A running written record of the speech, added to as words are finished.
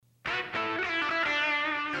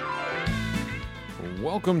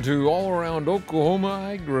Welcome to All Around Oklahoma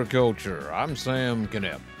Agriculture. I'm Sam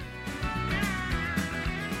Knipp.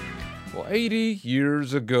 Well, 80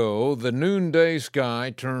 years ago, the noonday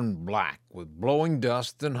sky turned black with blowing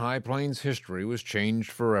dust, and High Plains history was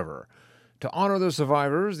changed forever. To honor the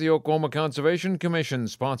survivors, the Oklahoma Conservation Commission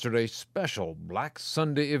sponsored a special Black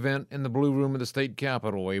Sunday event in the Blue Room of the state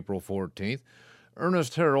capitol April 14th.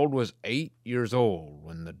 Ernest Harold was 8 years old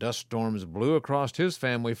when the dust storms blew across his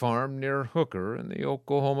family farm near Hooker in the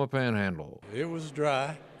Oklahoma Panhandle. It was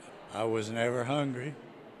dry. I was never hungry.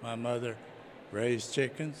 My mother raised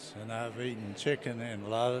chickens, and I've eaten chicken in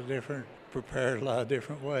prepared a lot of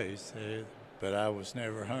different ways. But I was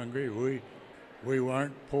never hungry. We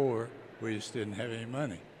weren't poor. We just didn't have any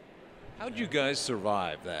money. How'd you guys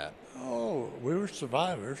survive that? Oh, we were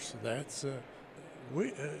survivors.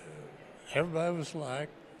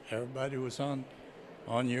 Everybody was on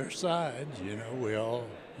your side. You know, we all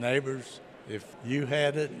neighbors. If you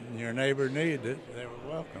had it and your neighbor needed it, they were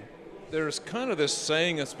welcome. There's kind of this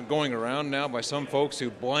saying that's been going around now by some folks who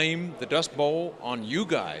blame the Dust Bowl on you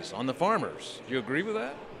guys, on the farmers. Do you agree with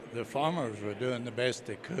that? The farmers were doing the best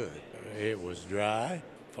they could. It was dry.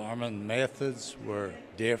 Farming methods were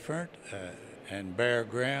different, and bare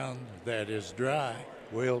ground that is dry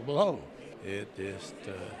will blow.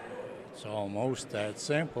 It's almost that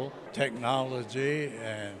simple. Technology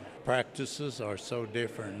and practices are so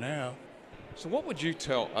different now. So what would you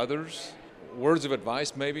tell others? Words of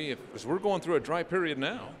advice maybe, because we're going through a dry period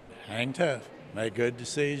now. Hang tough. Make good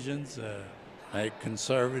decisions. Make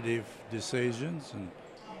conservative decisions. And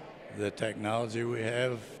the technology we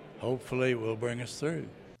have hopefully will bring us through.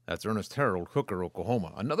 That's Ernest Harold, Hooker,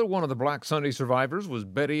 Oklahoma. Another one of the Black Sunday survivors was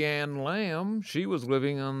Betty Ann Lamb. She was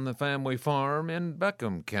living on the family farm in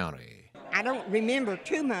Beckham County. I don't remember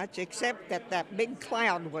too much except that big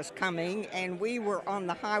cloud was coming and we were on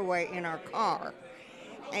the highway in our car.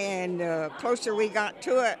 And closer we got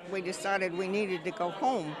to it, we decided we needed to go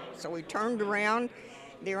home. So we turned around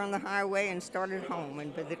there on the highway and started home.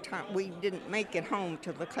 And by the time we didn't make it home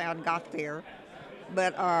till the cloud got there.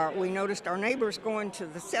 But we noticed our neighbors going to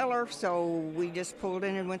the cellar, so we just pulled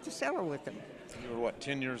in and went to the cellar with them. You were what,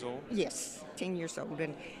 10 years old? Yes, 10 years old.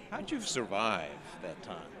 And how'd you survive that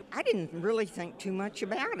time? I didn't really think too much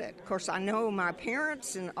about it. Of course, I know my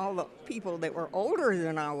parents and all the people that were older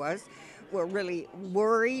than I was were really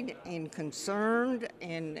worried and concerned,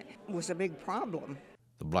 and it was a big problem.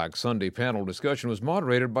 The Black Sunday panel discussion was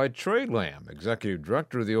moderated by Trey Lamb, Executive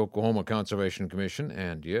Director of the Oklahoma Conservation Commission,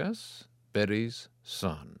 and yes, Betty's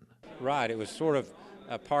son. Right, it was sort of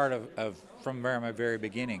a part of from my very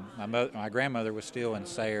beginning. My grandmother was still in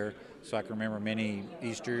Sayre, so I can remember many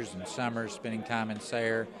Easters and summers spending time in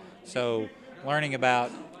Sayre. So learning about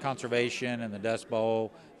conservation and the Dust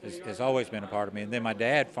Bowl has always been a part of me. And then my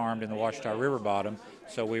dad farmed in the Washita River bottom,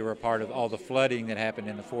 so we were a part of all the flooding that happened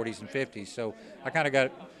in the 40s and 50s. So I kind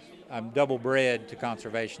of I'm double bred to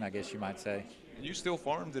conservation, I guess you might say. You still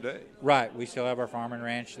farm today? Right. We still have our farming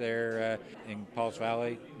ranch there in Pauls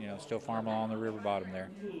Valley, still farm along the river bottom there.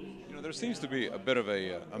 There seems to be a bit of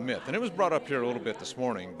a myth, and it was brought up here a little bit this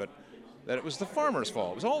morning, but that it was the farmers'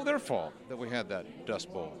 fault. It was all their fault that we had that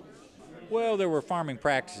Dust Bowl. Well, there were farming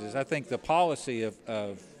practices. I think the policy of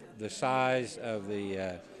the size of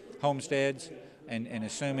the homesteads and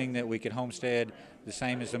assuming that we could homestead the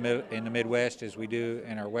same as in the Midwest as we do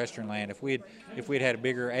in our western land. If we'd had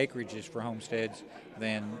bigger acreages for homesteads,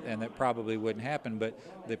 then that probably wouldn't happen. But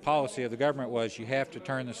the policy of the government was you have to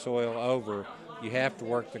turn the soil over, you have to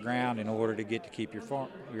work the ground in order to keep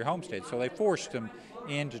your homestead. So they forced them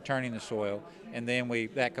into turning the soil, and then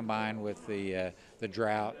that combined with the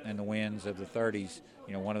drought and the winds of the 30s,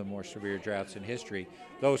 one of the more severe droughts in history.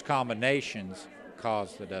 Those combinations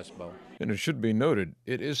caused the Dust Bowl. And it should be noted,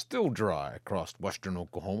 it is still dry across western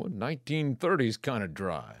Oklahoma, 1930s kind of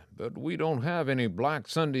dry. But we don't have any Black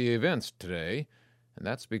Sunday events today, and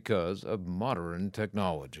that's because of modern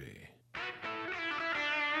technology.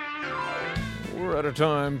 We're out of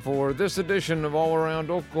time for this edition of All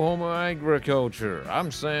Around Oklahoma Agriculture.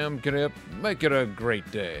 I'm Sam Knipp. Make it a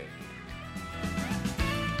great day.